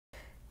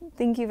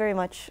Thank you very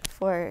much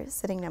for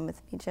sitting down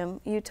with me,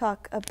 Jim. You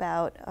talk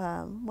about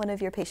one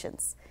of your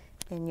patients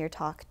in your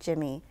talk,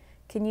 Jimmy.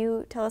 Can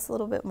you tell us a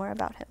little bit more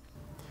about him?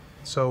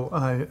 So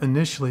I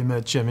initially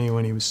met Jimmy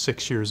when he was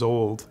 6 years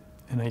old,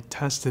 and I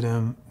tested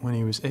him when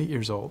he was 8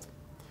 years old.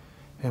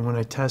 And when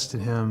I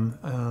tested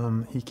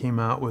him, he came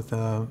out with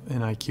an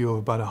IQ of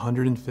about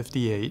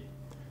 158,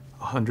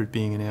 100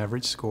 being an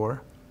average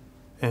score,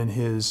 and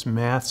his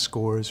math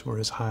scores were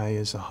as high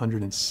as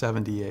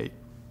 178.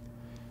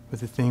 But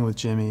the thing with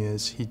Jimmy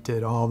is he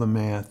did all the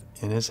math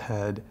in his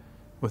head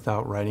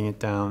without writing it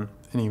down,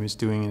 and he was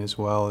doing it as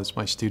well as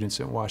my students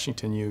at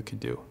Washington U could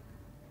do.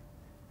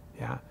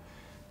 Yeah.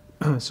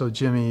 So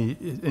Jimmy,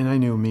 and I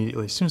knew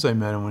immediately, as soon as I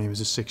met him when he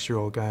was a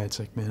 6-year-old guy, it's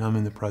like, man, I'm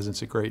in the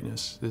presence of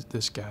greatness.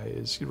 This guy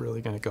is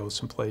really going to go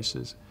some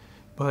places.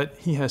 But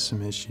he has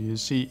some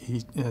issues.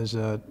 He has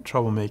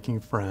trouble making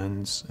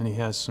friends, and he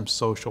has some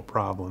social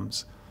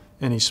problems.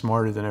 And he's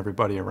smarter than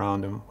everybody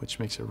around him, which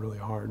makes it really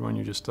hard when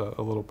you're just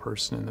a little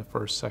person in the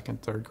first,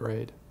 second, third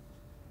grade.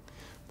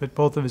 But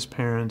both of his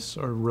parents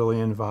are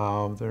really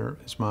involved.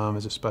 His mom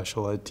is a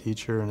special ed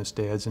teacher, and his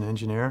dad's an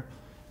engineer.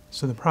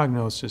 So the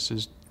prognosis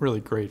is really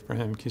great for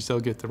him because they'll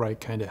get the right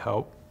kind of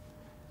help.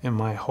 And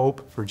my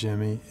hope for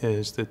Jimmy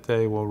is that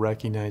they will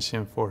recognize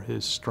him for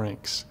his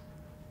strengths.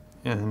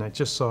 And I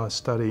just saw a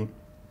study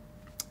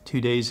 2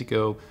 days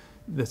ago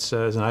that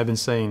says, and I've been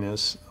saying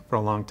this for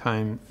a long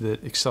time,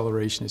 that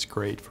acceleration is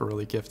great for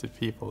really gifted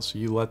people. So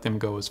you let them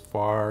go as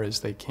far as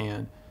they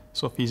can.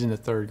 So if he's in the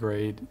 3rd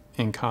grade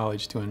in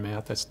college doing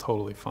math, that's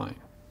totally fine.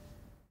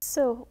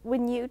 So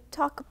when you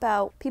talk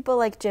about people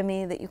like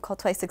Jimmy that you call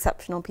twice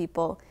exceptional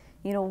people,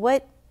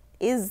 what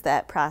is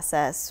that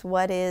process?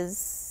 What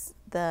is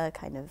the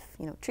kind of,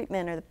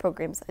 treatment or the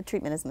programs?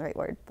 Treatment isn't the right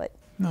word, but...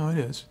 No, it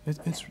is.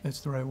 It's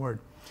the right word.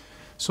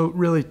 So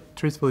really,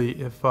 truthfully,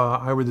 if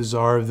I were the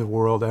czar of the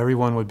world,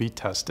 everyone would be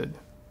tested,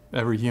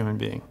 every human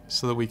being,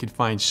 so that we could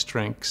find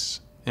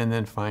strengths and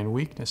then find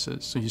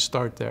weaknesses. So you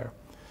start there.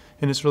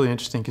 And it's really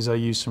interesting because I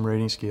use some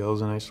rating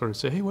scales and I sort of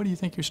say, hey, what do you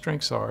think your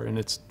strengths are? And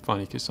it's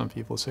funny because some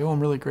people say, oh,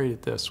 I'm really great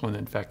at this, when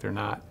in fact they're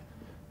not.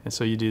 And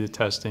so you do the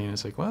testing and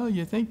it's like, well,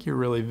 you think you're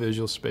really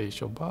visual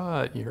spatial,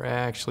 but you're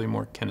actually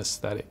more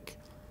kinesthetic,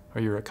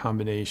 or you're a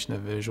combination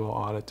of visual,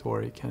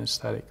 auditory,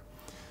 kinesthetic.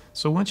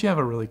 So once you have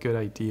a really good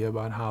idea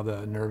about how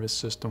the nervous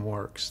system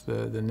works,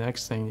 the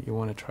next thing that you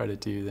want to try to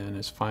do then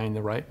is find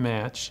the right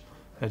match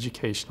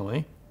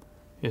educationally.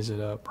 Is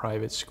it a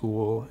private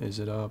school? Is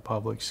it a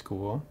public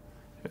school?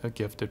 A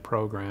gifted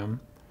program?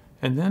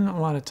 And then a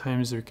lot of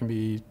times there can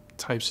be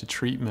types of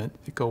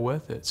treatment that go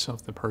with it. So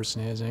if the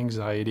person has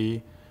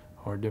anxiety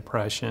or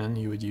depression,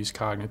 you would use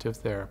cognitive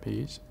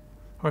therapies.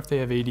 Or if they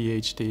have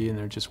ADHD and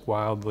they're just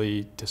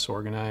wildly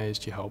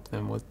disorganized, you help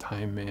them with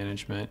time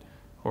management,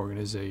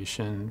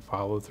 organization,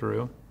 follow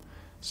through.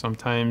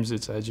 Sometimes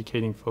it's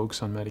educating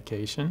folks on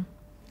medication,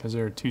 because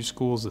there are 2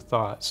 schools of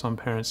thought. Some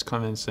parents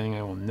come in saying,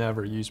 I will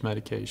never use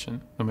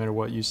medication, no matter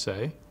what you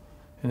say.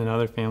 And then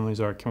other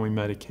families are, can we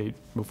medicate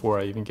before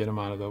I even get them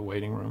out of the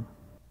waiting room?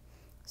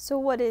 So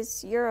what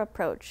is your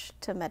approach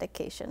to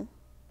medication?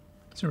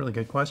 It's a really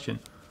good question.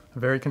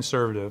 Very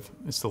conservative.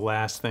 It's the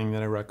last thing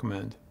that I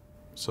recommend.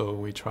 So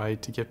we try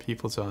to get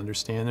people to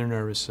understand their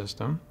nervous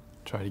system,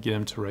 try to get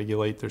them to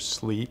regulate their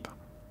sleep,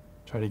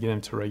 try to get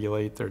them to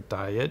regulate their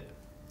diet,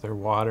 their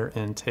water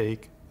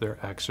intake, their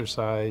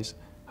exercise,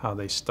 how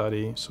they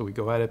study. So we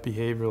go at it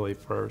behaviorally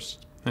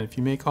first. And if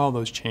you make all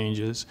those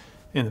changes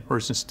and the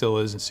person still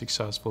isn't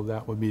successful,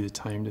 that would be the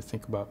time to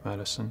think about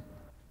medicine.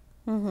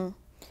 Mm-hmm.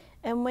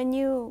 And when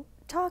you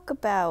talk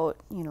about,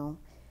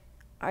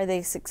 are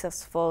they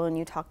successful, and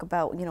you talk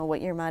about,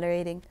 what you're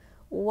moderating,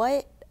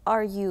 what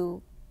are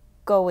you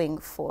going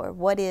for?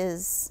 What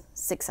is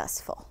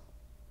successful?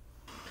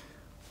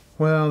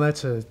 Well,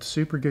 that's a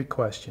super good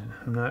question.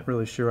 I'm not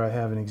really sure I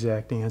have an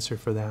exact answer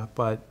for that,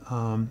 but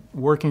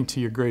working to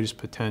your greatest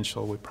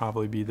potential would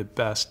probably be the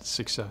best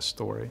success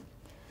story.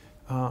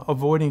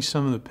 Avoiding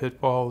some of the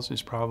pitfalls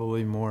is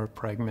probably more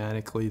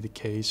pragmatically the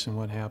case in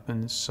what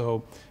happens.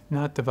 So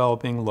not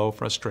developing low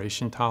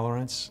frustration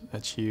tolerance,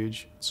 that's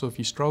huge. So if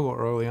you struggle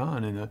early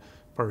on in the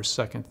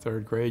 1st, 2nd,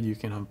 3rd grade, you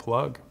can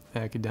unplug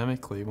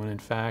academically, when in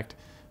fact,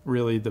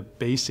 really the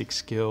basic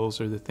skills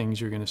are the things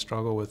you're going to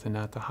struggle with and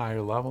not the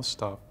higher level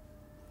stuff.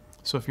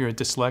 So if you're a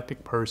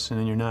dyslexic person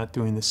and you're not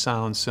doing the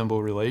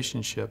sound-symbol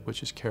relationship,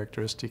 which is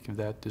characteristic of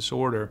that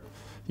disorder,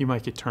 you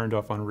might get turned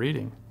off on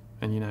reading.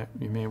 And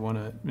you may want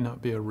to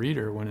not be a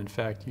reader when in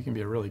fact you can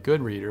be a really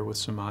good reader with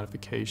some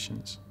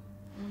modifications.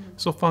 Mm-hmm.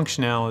 So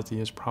functionality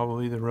is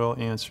probably the real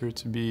answer,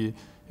 to be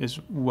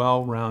as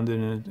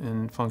well-rounded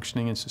and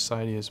functioning in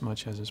society as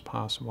much as is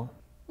possible.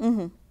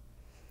 Mm-hmm.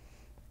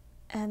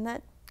 And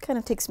that kind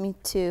of takes me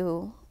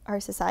to our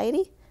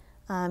society.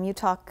 You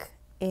talk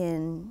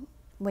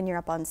when you're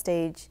up on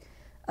stage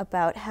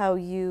about how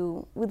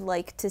you would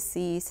like to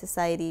see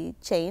society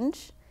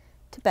change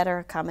to better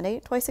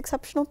accommodate twice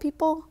exceptional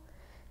people.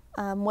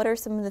 What are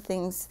some of the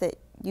things that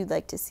you'd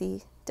like to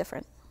see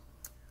different?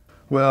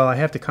 Well, I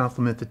have to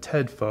compliment the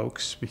TED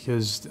folks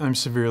because I'm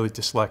severely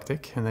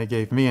dyslexic and they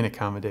gave me an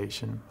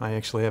accommodation. I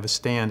actually have a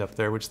stand up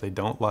there, which they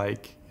don't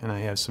like, and I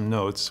have some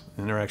notes,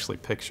 and they're actually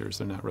pictures,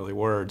 they're not really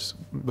words,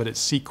 but it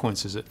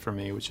sequences it for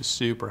me, which is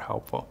super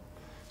helpful.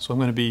 So I'm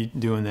going to be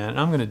doing that, and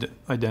I'm going to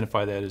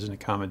identify that as an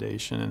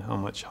accommodation and how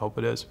much help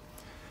it is.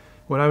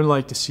 What I would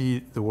like to see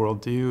the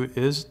world do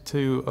is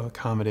to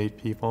accommodate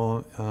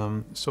people.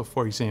 So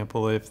for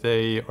example, if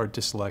they are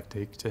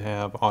dyslexic, to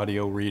have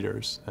audio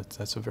readers,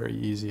 that's a very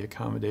easy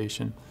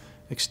accommodation.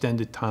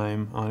 Extended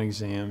time on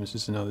exams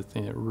is another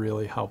thing that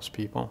really helps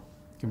people.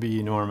 It can be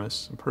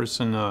enormous. A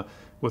person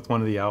with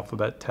one of the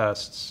alphabet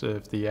tests,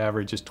 if the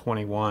average is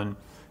 21,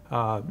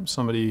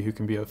 somebody who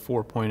can be a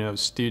 4.0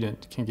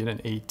 student can get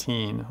an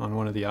 18 on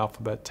one of the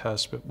alphabet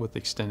tests, but with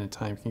extended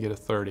time can get a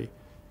 30.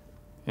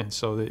 And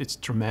so it's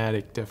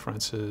dramatic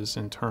differences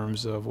in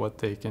terms of what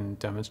they can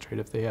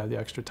demonstrate if they have the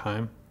extra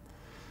time.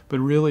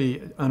 But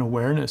really, an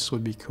awareness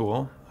would be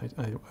cool.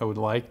 I would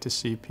like to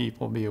see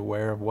people be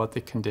aware of what the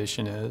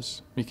condition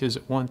is, because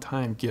at one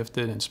time,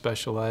 gifted and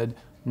special ed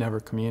never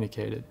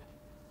communicated.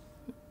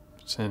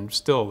 And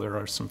still, there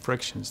are some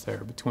frictions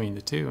there between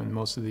the two, and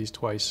most of these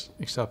twice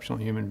exceptional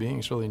human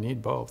beings really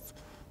need both,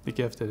 the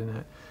gifted and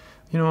that.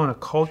 You know, on a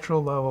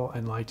cultural level,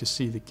 I'd like to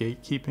see the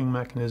gatekeeping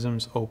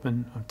mechanisms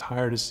open. I'm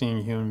tired of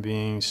seeing human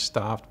beings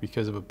stopped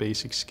because of a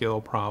basic skill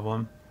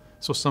problem.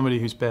 So somebody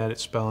who's bad at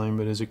spelling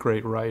but is a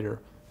great writer,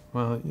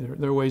 well,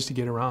 there are ways to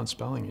get around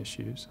spelling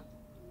issues,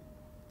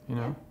 you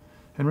know?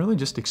 And really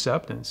just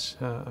acceptance.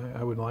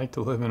 I would like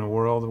to live in a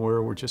world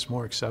where we're just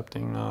more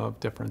accepting of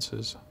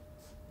differences.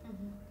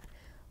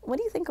 What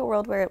do you think a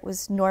world where it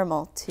was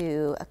normal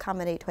to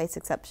accommodate twice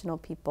exceptional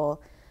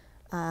people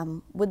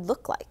would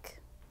look like?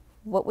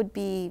 What would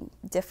be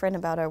different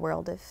about our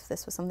world if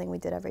this was something we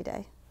did every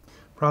day?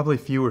 Probably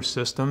fewer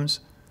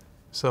systems.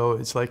 So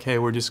it's like, hey,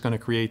 we're just going to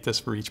create this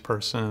for each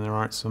person, and there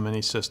aren't so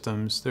many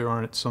systems. There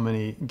aren't so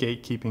many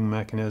gatekeeping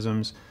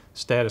mechanisms.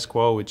 Status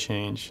quo would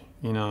change,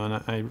 you know,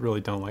 and I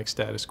really don't like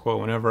status quo.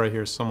 Whenever I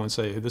hear someone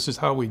say, this is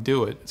how we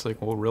do it, it's like,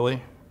 well,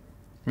 really?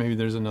 Maybe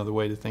there's another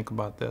way to think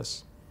about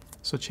this.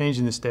 So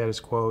changing the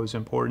status quo is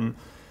important.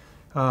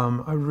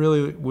 I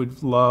really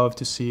would love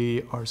to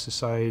see our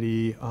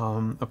society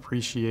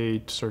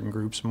appreciate certain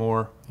groups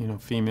more. You know,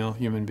 female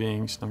human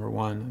beings, number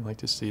one. I'd like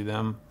to see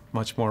them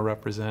much more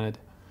represented.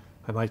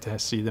 I'd like to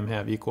see them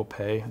have equal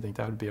pay. I think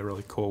that would be a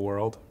really cool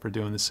world for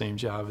doing the same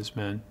job as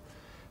men.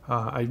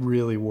 I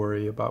really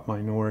worry about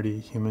minority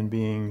human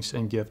beings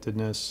and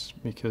giftedness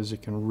because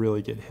it can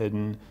really get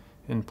hidden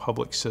in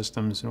public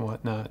systems and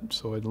whatnot.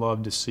 So I'd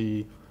love to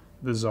see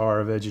the czar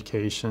of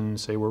education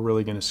say we're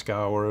really going to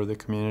scour the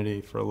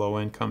community for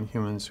low-income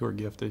humans who are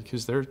gifted,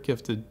 because they're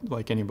gifted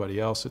like anybody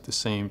else at the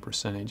same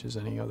percentage as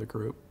any other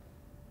group.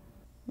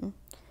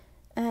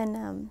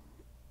 And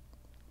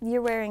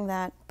you're wearing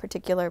that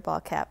particular ball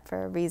cap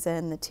for a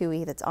reason. The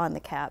 2E that's on the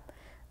cap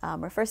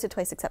refers to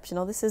twice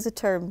exceptional. This is a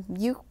term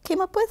you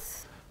came up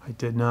with? I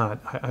did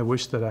not. I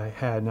wish that I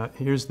had. Now,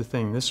 here's the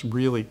thing. This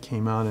really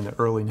came out in the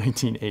early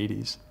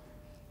 1980s,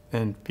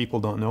 and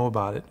people don't know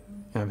about it.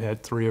 I've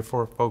had 3 or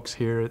 4 folks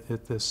here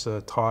at this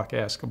talk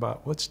ask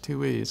about what's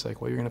 2E. It's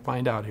like, well, you're going to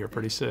find out here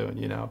pretty soon,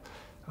 you know.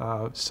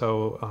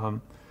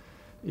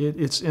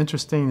 It's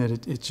interesting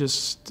that it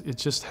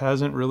just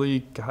hasn't really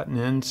gotten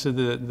into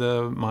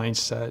the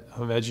mindset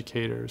of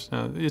educators.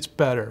 Now, it's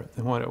better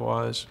than what it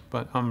was,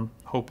 but I'm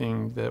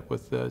hoping that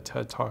with the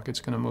TED Talk,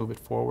 it's going to move it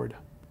forward.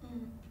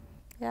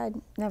 Yeah,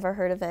 I'd never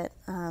heard of it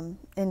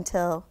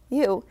until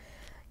you.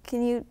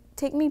 Can you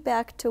take me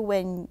back to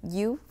when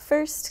you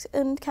first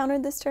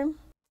encountered this term?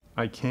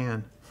 I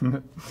can.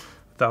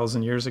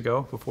 1,000 years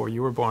ago, before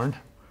you were born,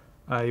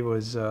 I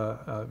was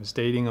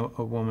dating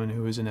a woman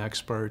who was an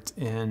expert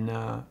in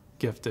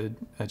gifted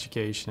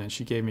education, and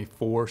she gave me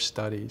 4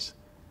 studies.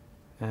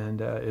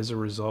 And as a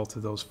result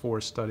of those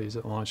 4 studies,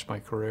 it launched my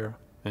career.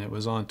 And it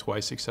was on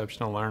twice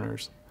exceptional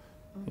learners.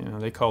 You know,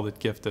 they called it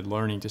gifted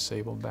learning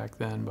disabled back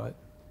then, but.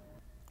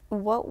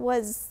 What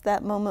was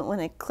that moment when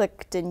it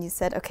clicked and you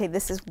said, okay,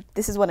 this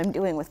is what I'm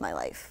doing with my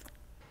life?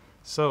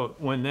 So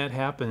when that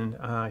happened,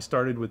 I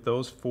started with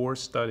those 4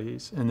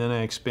 studies, and then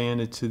I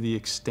expanded to the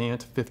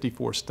extant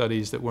 54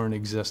 studies that were in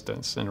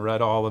existence and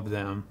read all of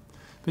them.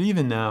 But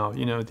even now,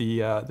 you know,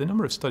 the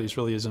number of studies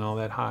really isn't all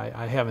that high.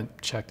 I haven't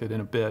checked it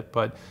in a bit,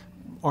 but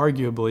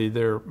arguably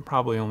there are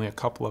probably only a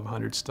couple of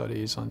hundred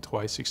studies on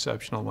twice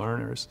exceptional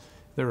learners.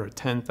 There are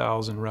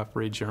 10,000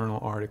 referee journal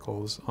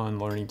articles on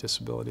learning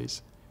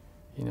disabilities.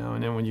 You know,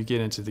 and then when you get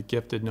into the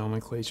gifted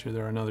nomenclature,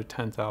 there are another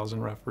 10,000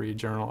 referee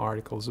journal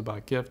articles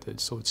about gifted.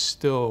 So it's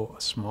still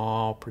a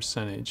small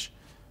percentage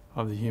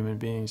of the human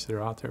beings that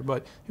are out there.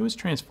 But it was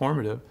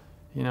transformative.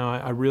 You know,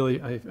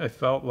 I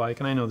felt like,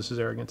 and I know this is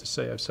arrogant to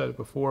say, I've said it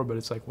before, but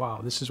it's like,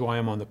 wow, this is why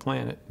I'm on the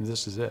planet, and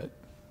this is it.